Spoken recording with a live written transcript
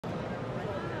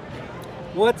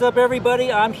What's up, everybody?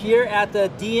 I'm here at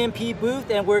the DNP booth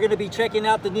and we're going to be checking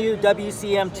out the new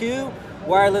WCM2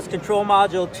 Wireless Control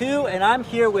Module 2, and I'm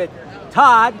here with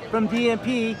Todd from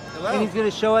DNP. Hello. And he's going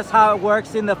to show us how it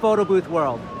works in the photo booth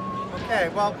world. Okay,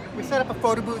 well, we set up a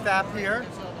photo booth app here.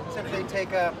 Simply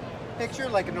take a picture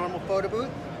like a normal photo booth.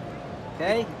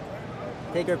 Okay,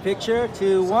 take our picture,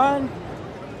 2, 1.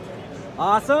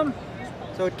 Awesome.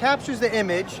 So it captures the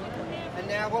image, and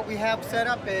now what we have set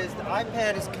up is the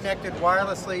iPad is connected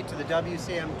wirelessly to the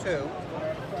WCM2,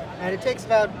 and it takes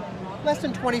about less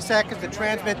than 20 seconds to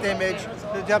transmit the image to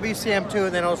the WCM2,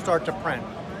 and then it'll start to print.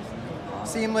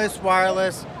 Seamless,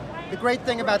 wireless. The great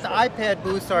thing about the iPad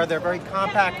booths are they're very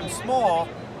compact and small,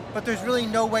 but there's really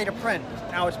no way to print.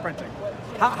 Now it's printing.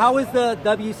 How is the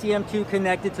WCM2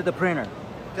 connected to the printer?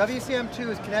 WCM2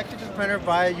 is connected to the printer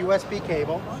via USB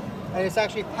cable, and it's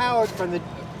actually powered from the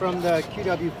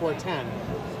QW410.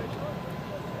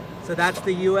 So that's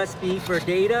the USB for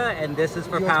data, and this is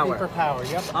for USB power. for power,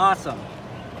 yep. Awesome.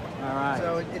 All right.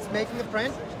 So it's making the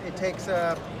print. It takes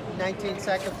 19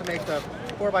 seconds to make the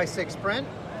 4x6 print,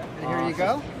 and here you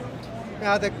go.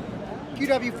 Now the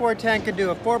QW410 can do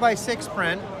a 4x6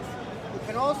 print. It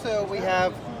can also, we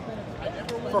have,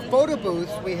 for photo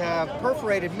booths, we have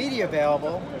perforated media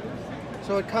available.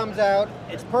 So it comes out,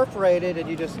 it's perforated, and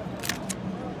you just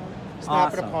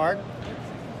snap it apart.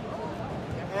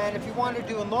 And if you want to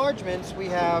do enlargements, we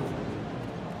have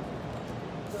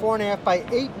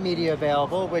 4.5x8 media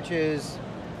available, which is,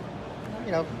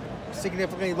 you know,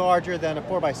 significantly larger than a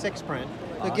 4x6 print.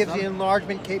 So it gives you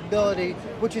enlargement capability,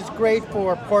 which is great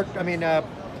for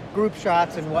group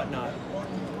shots and whatnot.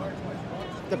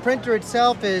 The printer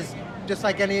itself is just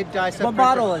like any die-set printer. What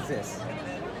model is this?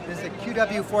 This is the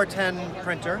QW410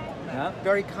 printer. Yep.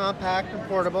 Very compact and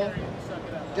portable.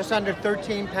 Just under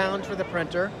 13 pounds for the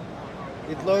printer.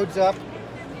 It loads up.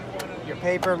 Your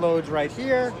paper loads right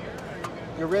here.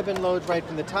 Your ribbon loads right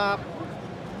from the top.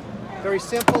 Very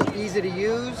simple, easy to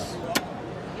use,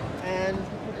 and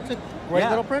it's a great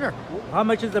little printer. How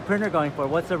much is the printer going for?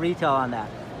 What's the retail on that?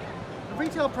 The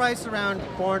retail price around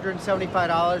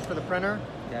 $475 for the printer,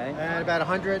 Okay. and about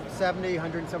 $170,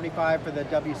 $175 for the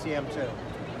WCM2.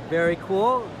 Very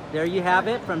cool. There you have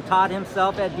it from Todd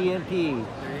himself at DNP.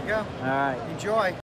 There you go. All right. Enjoy.